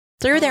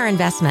Through their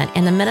investment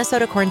in the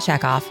Minnesota Corn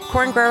Checkoff,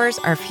 corn growers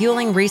are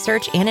fueling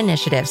research and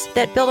initiatives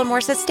that build a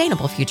more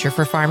sustainable future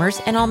for farmers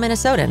and all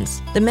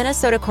Minnesotans. The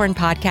Minnesota Corn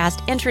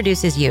Podcast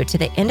introduces you to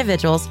the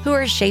individuals who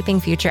are shaping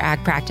future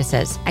ag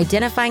practices,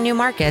 identifying new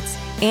markets,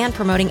 and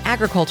promoting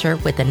agriculture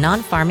with the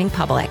non-farming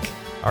public.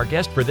 Our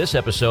guest for this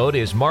episode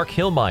is Marc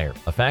Hillmyer,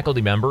 a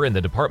faculty member in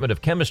the Department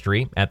of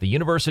Chemistry at the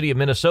University of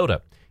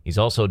Minnesota. He's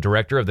also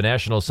director of the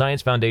National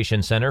Science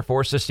Foundation Center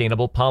for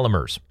Sustainable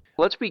Polymers.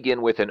 Let's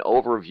begin with an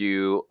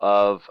overview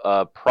of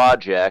a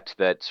project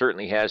that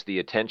certainly has the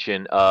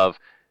attention of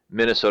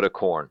Minnesota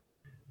Corn.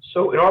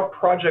 So in our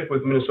project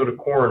with Minnesota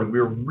Corn,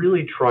 we're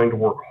really trying to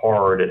work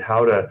hard at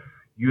how to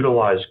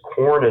utilize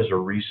corn as a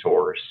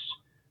resource,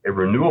 a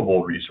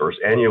renewable resource,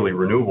 annually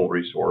renewable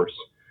resource,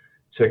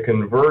 to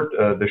convert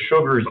the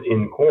sugars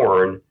in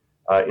corn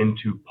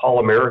into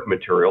polymeric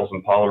materials,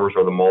 and polymers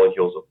are the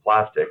molecules of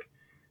plastic,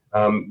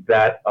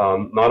 that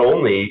not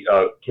only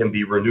can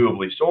be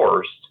renewably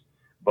sourced,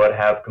 but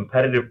have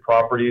competitive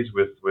properties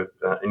with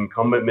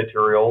incumbent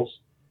materials,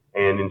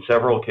 and in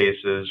several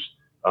cases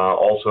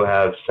also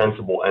have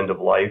sensible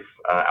end-of-life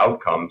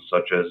outcomes,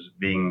 such as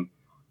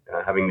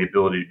having the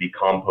ability to be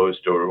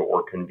composted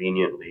or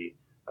conveniently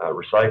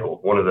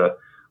recycled. One of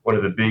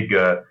the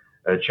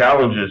big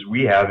challenges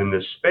we have in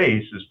this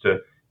space is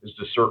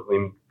to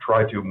certainly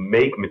try to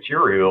make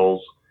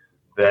materials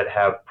that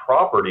have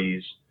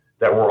properties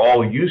that we're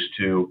all used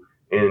to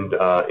in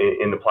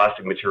the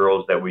plastic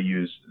materials that we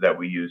use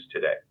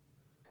today.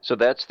 So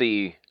that's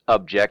the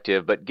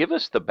objective, but give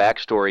us the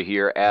backstory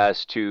here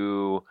as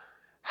to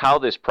how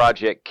this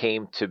project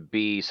came to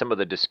be, some of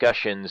the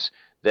discussions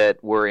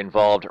that were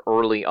involved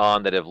early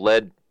on that have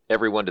led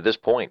everyone to this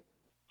point.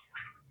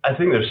 I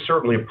think there's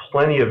certainly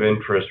plenty of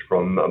interest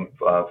from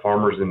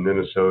farmers in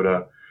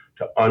Minnesota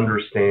to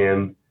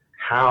understand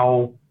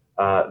how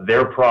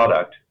their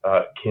product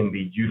can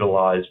be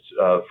utilized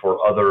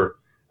for other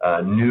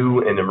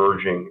new and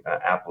emerging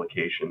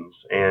applications.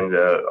 And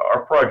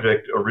our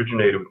project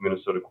originated with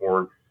Minnesota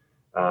Corn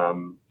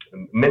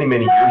many,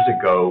 many years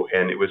ago,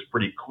 and it was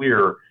pretty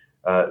clear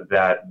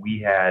that we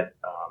had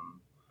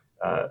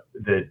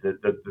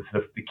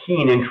the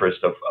keen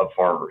interest of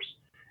farmers.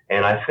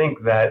 And I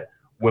think that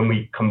when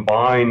we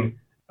combine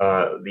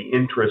the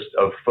interest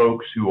of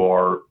folks who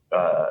are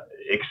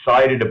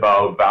excited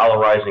about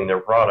valorizing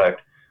their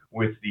product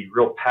with the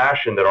real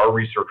passion that our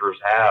researchers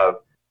have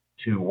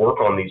to work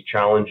on these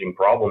challenging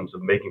problems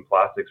of making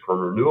plastics from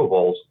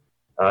renewables,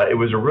 it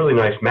was a really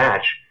nice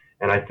match.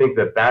 And I think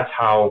that that's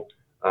how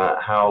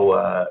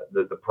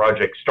the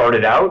project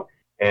started out,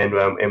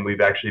 and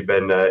we've actually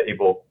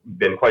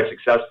been quite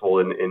successful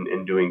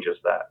in doing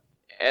just that.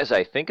 As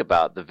I think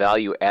about the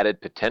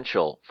value-added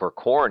potential for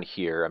corn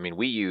here, I mean,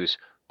 we use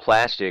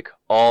plastic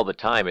all the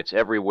time. It's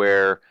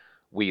everywhere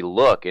we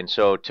look. And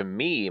so to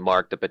me,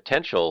 Mark, the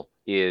potential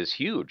is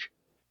huge.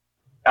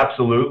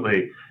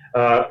 Absolutely.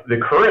 The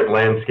current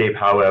landscape,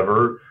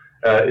 however,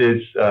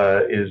 is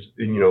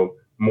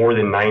more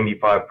than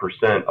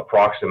 95%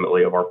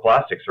 approximately of our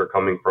plastics are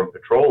coming from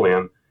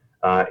petroleum,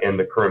 and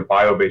the current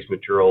bio-based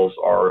materials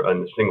are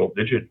in the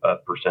single-digit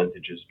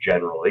percentages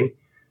generally.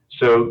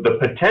 So the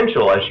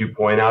potential, as you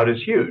point out,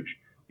 is huge,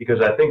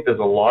 because I think there's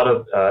a lot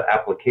of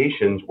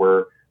applications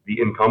where the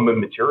incumbent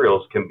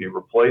materials can be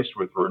replaced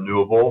with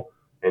renewable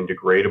and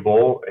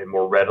degradable and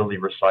more readily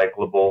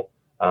recyclable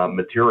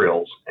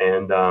materials.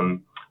 And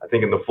I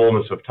think in the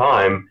fullness of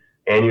time,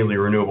 annually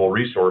renewable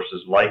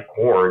resources like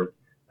corn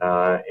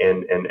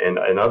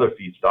and other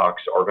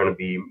feedstocks are going to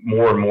be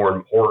more and more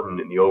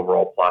important in the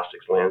overall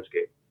plastics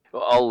landscape.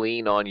 Well, I'll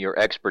lean on your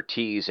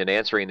expertise in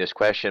answering this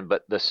question,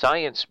 but the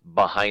science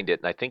behind it,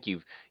 and I think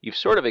you've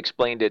sort of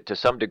explained it to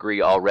some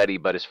degree already,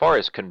 but as far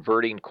as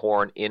converting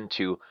corn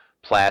into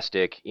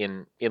plastic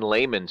in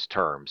layman's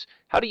terms,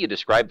 how do you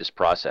describe this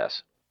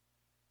process?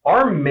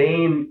 Our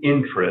main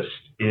interest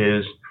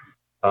is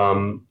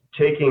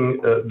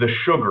taking the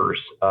sugars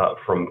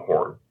from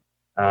corn.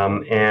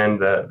 And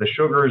the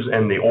sugars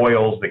and the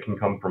oils that can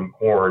come from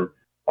corn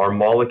are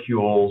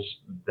molecules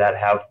that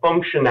have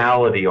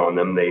functionality on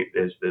them,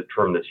 is the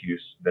term that's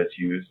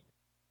used,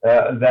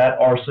 that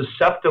are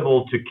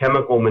susceptible to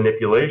chemical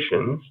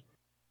manipulations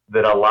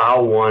that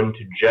allow one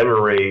to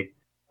generate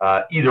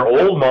either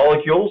old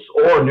molecules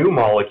or new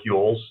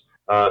molecules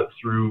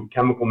through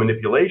chemical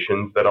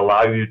manipulations that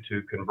allow you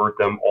to convert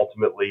them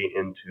ultimately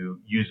into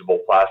usable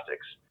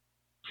plastics.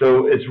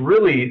 So it's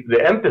really,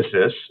 the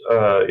emphasis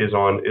is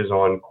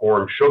on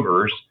corn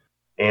sugars,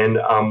 and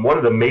one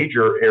of the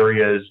major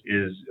areas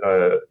is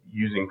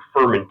using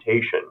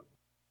fermentation.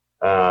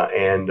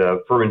 And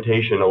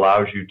fermentation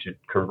allows you to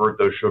convert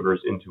those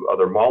sugars into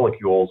other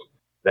molecules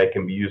that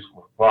can be used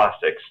for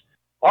plastics.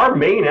 Our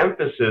main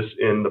emphasis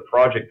in the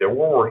project that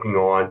we're working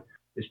on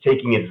is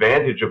taking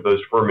advantage of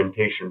those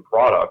fermentation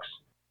products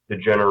to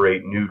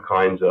generate new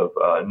kinds of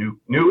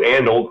new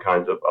and old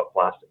kinds of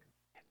plastic.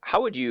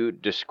 How would you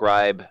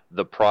describe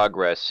the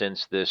progress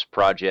since this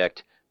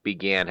project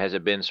began? Has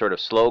it been sort of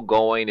slow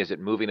going? Is it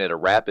moving at a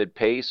rapid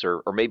pace,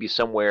 or maybe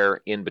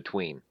somewhere in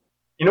between?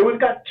 We've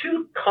got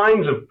two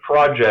kinds of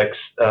projects.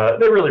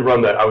 They really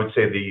run I would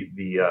say,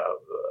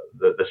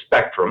 the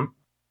spectrum.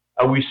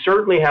 We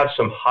certainly have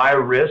some high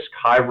risk,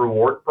 high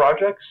reward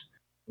projects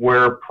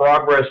where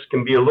progress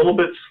can be a little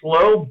bit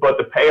slow, but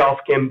the payoff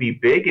can be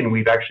big, and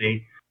we've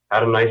actually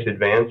had a nice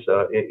advance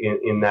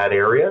in that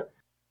area.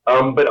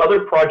 But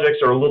other projects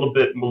are a little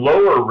bit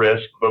lower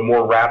risk, but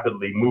more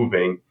rapidly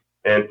moving.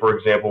 And for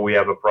example, we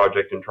have a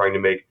project in trying to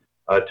make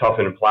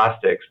toughened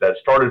plastics that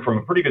started from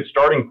a pretty good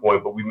starting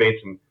point, but we made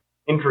some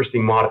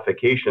interesting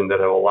modification that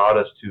have allowed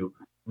us to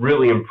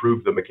really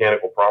improve the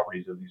mechanical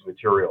properties of these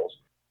materials.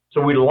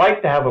 So we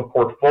like to have a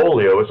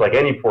portfolio. It's like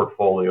any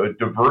portfolio,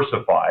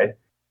 diversified.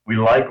 We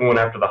like going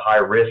after the high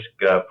risk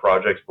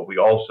projects, but we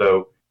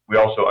also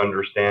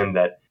understand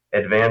that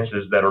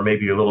advances that are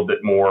maybe a little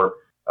bit more,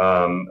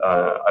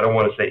 I don't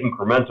want to say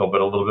incremental,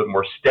 but a little bit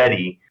more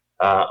steady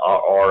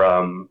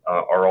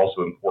are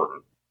also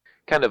important.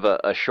 Kind of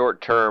a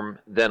short-term,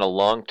 then a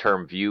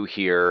long-term view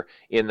here.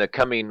 In the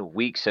coming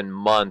weeks and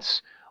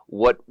months,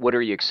 what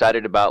are you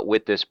excited about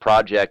with this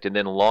project? And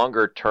then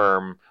longer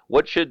term,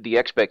 what should the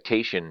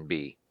expectation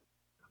be?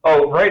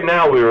 Oh, right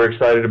now we were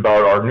excited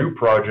about our new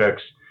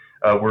projects.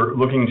 We're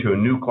looking to a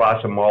new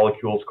class of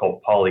molecules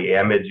called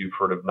polyamides. You've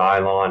heard of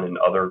nylon and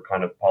other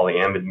kind of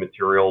polyamide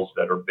materials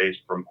that are based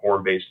from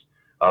corn-based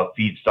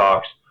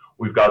feedstocks.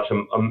 We've got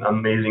some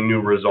amazing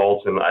new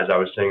results, and as I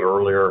was saying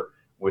earlier,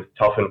 with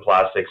toughened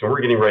plastics, and we're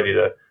getting ready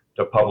to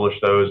publish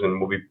those, and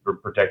we'll be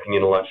protecting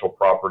intellectual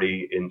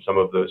property in some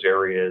of those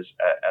areas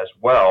as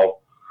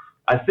well.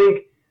 I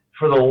think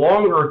for the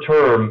longer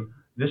term,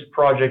 this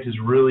project has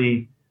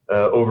really,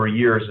 over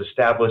years,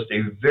 established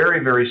a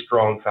very, very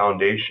strong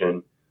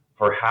foundation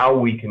for how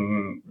we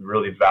can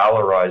really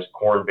valorize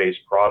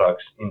corn-based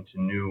products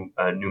into new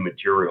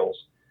materials.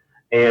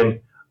 And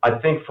I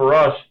think for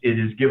us, it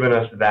has given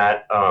us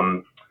that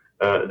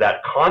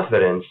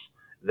confidence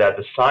that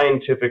the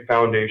scientific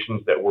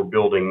foundations that we're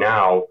building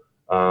now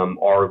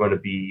are going to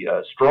be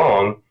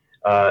strong,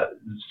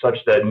 such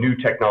that new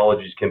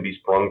technologies can be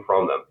sprung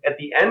from them. At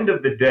the end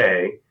of the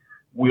day,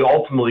 we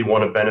ultimately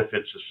want to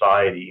benefit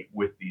society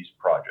with these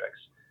projects.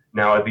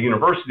 Now, at the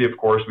university, of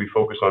course, we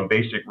focus on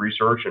basic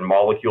research and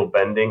molecule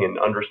bending and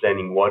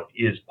understanding what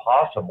is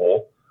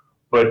possible,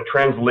 but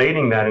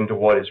translating that into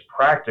what is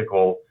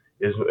practical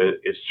is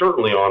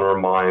certainly on our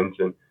minds,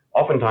 and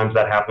oftentimes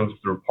that happens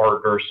through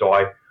partners. So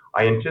I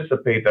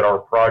anticipate that our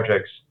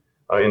projects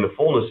in the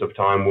fullness of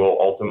time will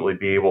ultimately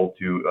be able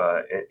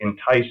to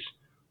entice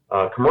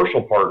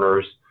commercial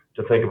partners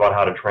to think about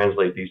how to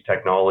translate these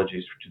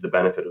technologies to the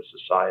benefit of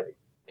society.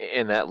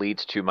 And that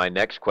leads to my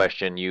next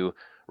question. You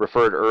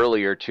referred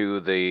earlier to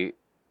the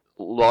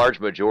large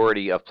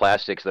majority of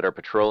plastics that are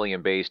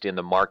petroleum-based in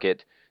the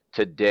market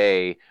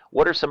today.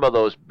 What are some of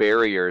those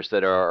barriers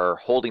that are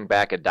holding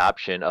back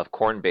adoption of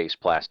corn-based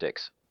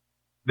plastics?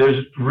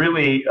 There's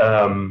really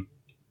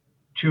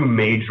two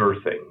major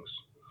things.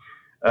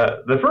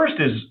 The first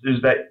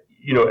is that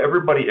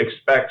everybody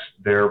expects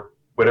their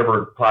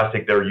whatever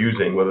plastic they're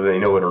using, whether they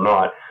know it or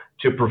not,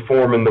 to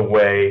perform in the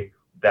way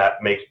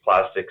that makes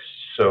plastics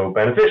so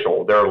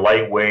beneficial. They're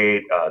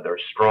lightweight, they're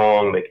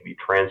strong, they can be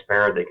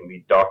transparent, they can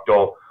be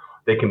ductile,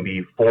 they can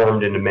be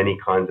formed into many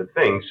kinds of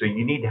things. So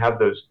you need to have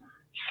those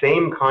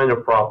same kind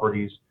of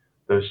properties,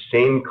 those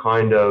same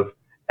kind of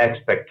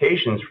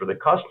expectations for the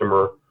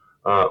customer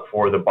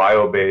for the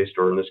bio-based,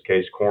 or in this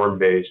case,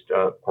 corn-based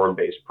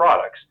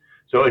products.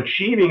 So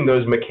achieving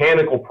those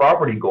mechanical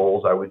property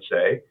goals, I would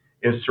say,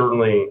 is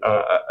certainly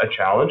a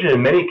challenge. And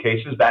in many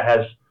cases, that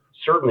has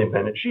certainly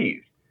been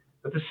achieved.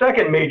 But the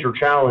second major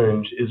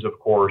challenge is, of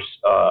course,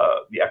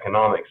 the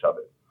economics of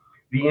it.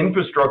 The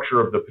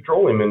infrastructure of the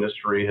petroleum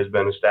industry has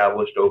been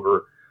established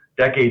over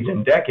decades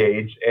and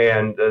decades,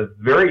 and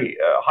very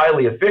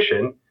highly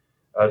efficient,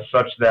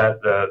 such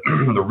that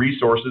the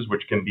resources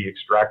which can be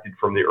extracted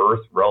from the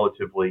earth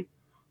relatively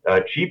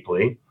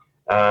cheaply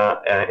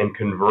and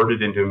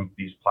converted into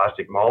these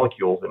plastic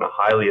molecules in a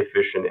highly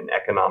efficient and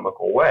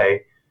economical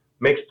way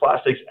makes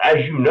plastics, as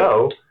you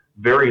know,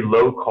 very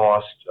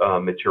low-cost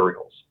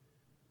materials.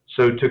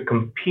 So to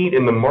compete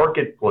in the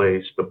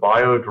marketplace, the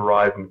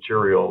bio-derived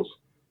materials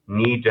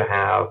need to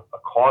have a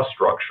cost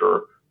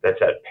structure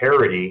that's at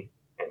parity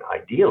and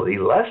ideally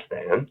less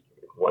than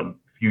one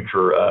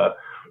future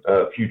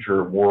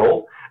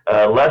world,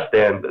 less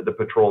than the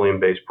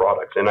petroleum-based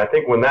products. And I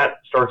think when that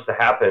starts to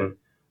happen,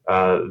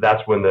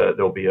 that's when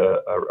there'll be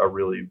a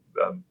really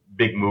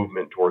big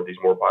movement toward these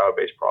more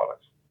bio-based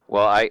products.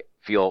 Well, I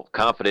feel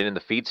confident in the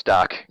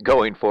feedstock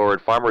going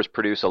forward. Farmers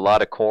produce a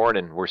lot of corn,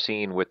 and we're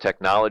seeing with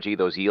technology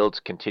those yields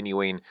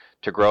continuing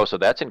to grow. So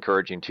that's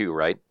encouraging too,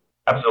 right?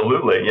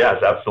 Absolutely.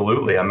 Yes,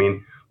 absolutely. I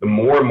mean, the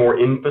more and more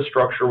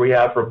infrastructure we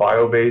have for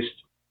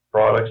bio-based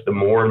products, the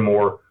more and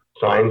more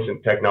science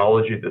and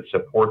technology that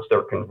supports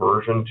their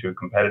conversion to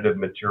competitive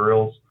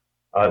materials,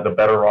 the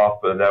better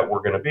off that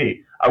we're going to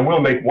be. I will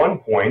make one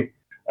point,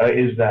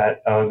 is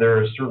that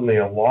there is certainly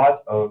a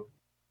lot of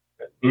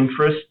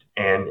interest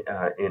and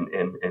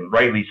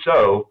rightly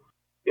so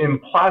in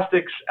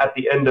plastics at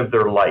the end of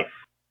their life.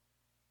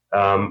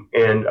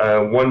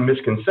 One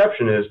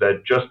misconception is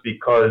that just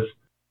because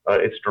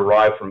it's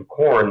derived from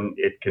corn,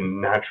 it can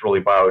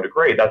naturally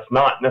biodegrade. That's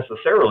not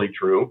necessarily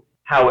true.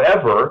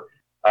 However,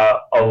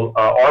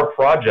 our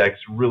projects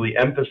really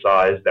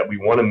emphasize that we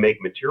want to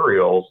make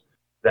materials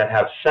that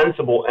have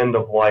sensible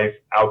end-of-life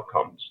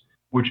outcomes,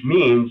 which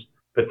means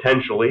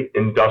potentially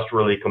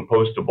industrially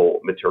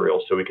compostable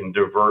materials, so we can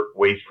divert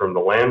waste from the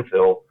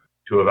landfill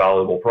to a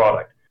valuable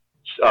product.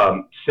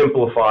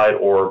 Simplified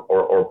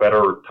or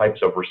better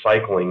types of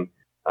recycling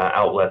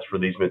outlets for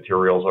these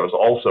materials is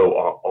also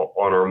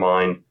on our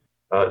mind,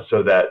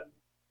 so that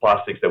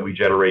plastics that we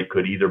generate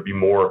could either be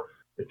more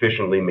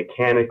efficiently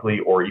mechanically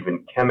or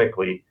even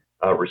chemically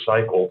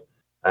recycled.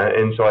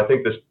 And so I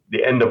think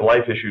the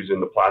end-of-life issues in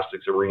the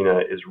plastics arena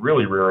is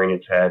really rearing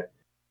its head,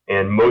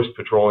 and most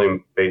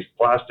petroleum-based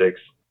plastics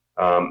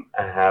are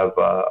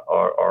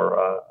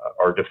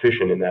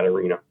deficient in that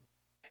arena.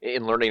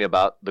 In learning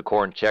about the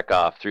corn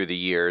checkoff through the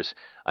years,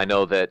 I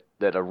know that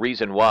a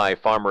reason why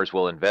farmers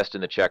will invest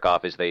in the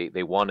checkoff is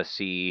they want to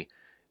see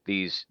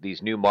these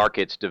new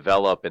markets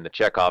develop, and the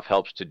checkoff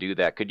helps to do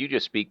that. Could you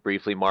just speak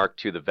briefly, Mark,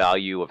 to the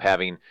value of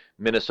having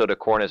Minnesota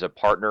Corn as a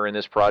partner in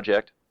this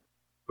project?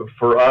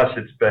 For us,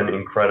 it's been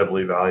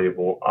incredibly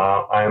valuable.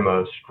 I'm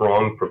a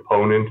strong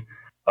proponent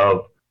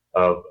of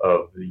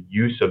the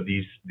use of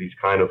these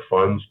kind of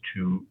funds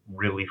to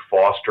really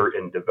foster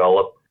and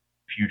develop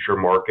future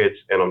markets,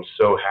 and I'm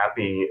so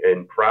happy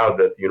and proud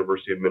that the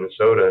University of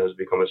Minnesota has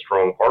become a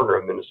strong partner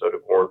of Minnesota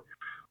Corn,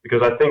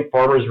 because I think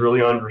farmers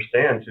really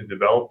understand to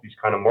develop these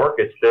kind of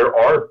markets, there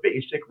are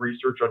basic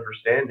research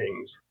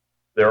understandings,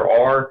 there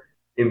are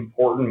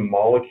important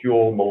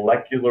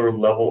molecular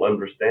level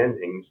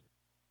understandings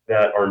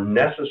that are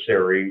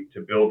necessary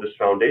to build this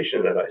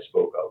foundation that I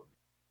spoke of.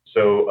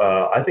 So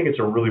I think it's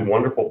a really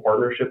wonderful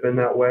partnership in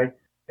that way,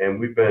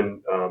 and we've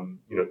been,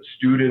 the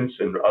students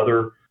and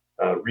other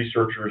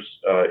researchers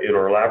in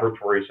our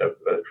laboratories have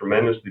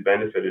tremendously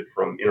benefited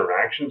from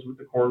interactions with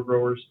the corn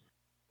growers,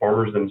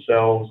 farmers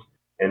themselves,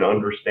 and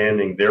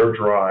understanding their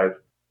drive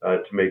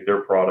to make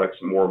their products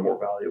more and more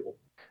valuable.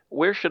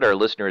 Where should our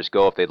listeners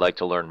go if they'd like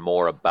to learn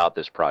more about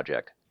this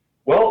project?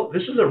 Well,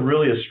 this is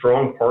really a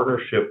strong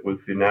partnership with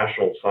the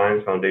National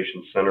Science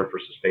Foundation Center for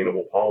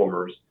Sustainable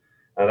Polymers.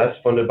 That's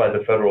funded by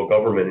the federal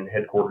government and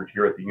headquartered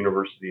here at the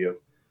University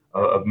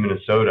of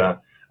Minnesota.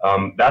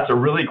 That's a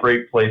really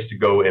great place to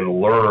go and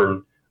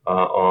learn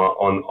about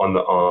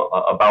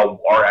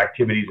our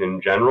activities in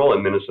general,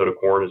 and Minnesota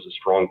Corn is a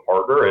strong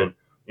partner, and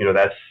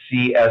that's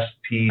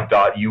csp.umn.edu,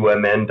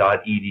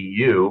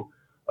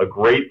 a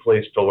great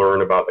place to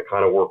learn about the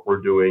kind of work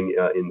we're doing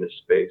in this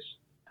space.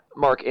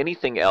 Mark,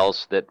 anything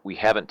else that we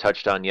haven't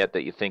touched on yet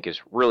that you think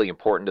is really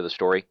important to the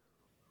story?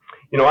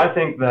 I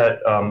think that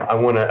I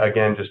want to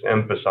again just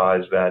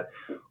emphasize that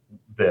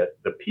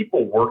the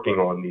people working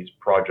on these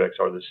projects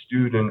are the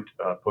student,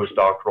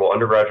 postdoctoral,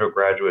 undergraduate,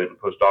 graduate, and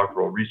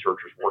postdoctoral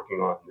researchers working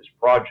on this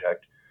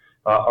project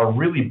are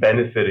really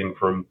benefiting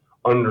from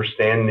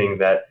understanding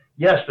that,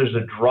 yes, there's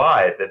a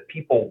drive that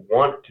people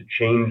want to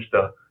change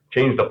the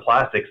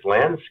plastics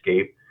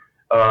landscape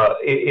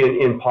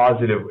in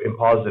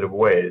positive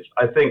ways.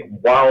 I think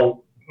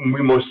while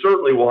we most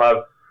certainly will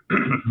have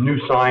new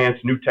science,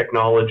 new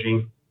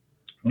technology,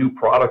 new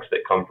products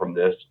that come from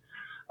this,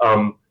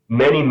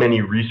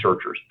 many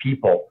researchers,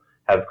 people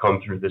have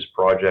come through this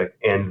project,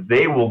 and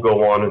they will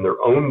go on in their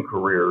own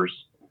careers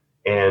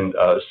and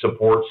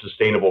support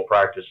sustainable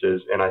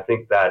practices. And I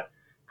think that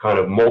kind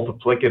of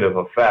multiplicative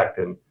effect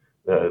and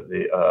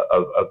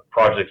of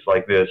projects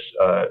like this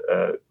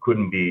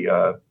can't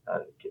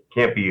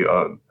be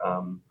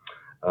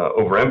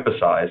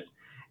overemphasized.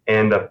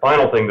 And the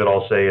final thing that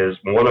I'll say is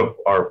one of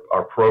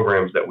our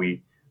programs that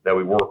we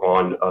work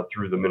on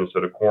through the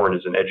Minnesota Corn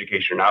is an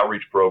education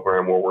outreach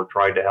program where we're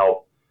trying to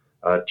help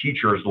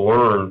teachers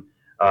learn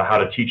how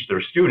to teach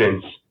their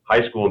students,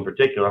 high school in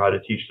particular, how to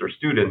teach their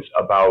students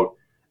about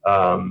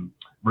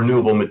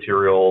renewable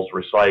materials,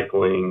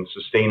 recycling,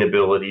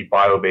 sustainability,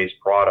 bio-based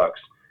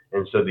products.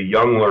 And so the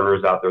young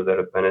learners out there that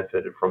have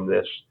benefited from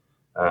this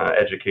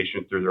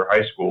education through their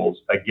high schools,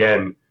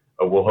 again,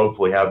 will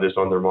hopefully have this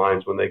on their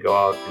minds when they go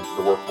out into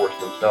the workforce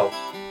themselves.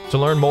 To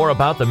learn more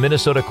about the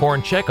Minnesota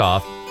Corn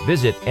Checkoff,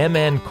 visit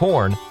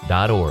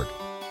mncorn.org.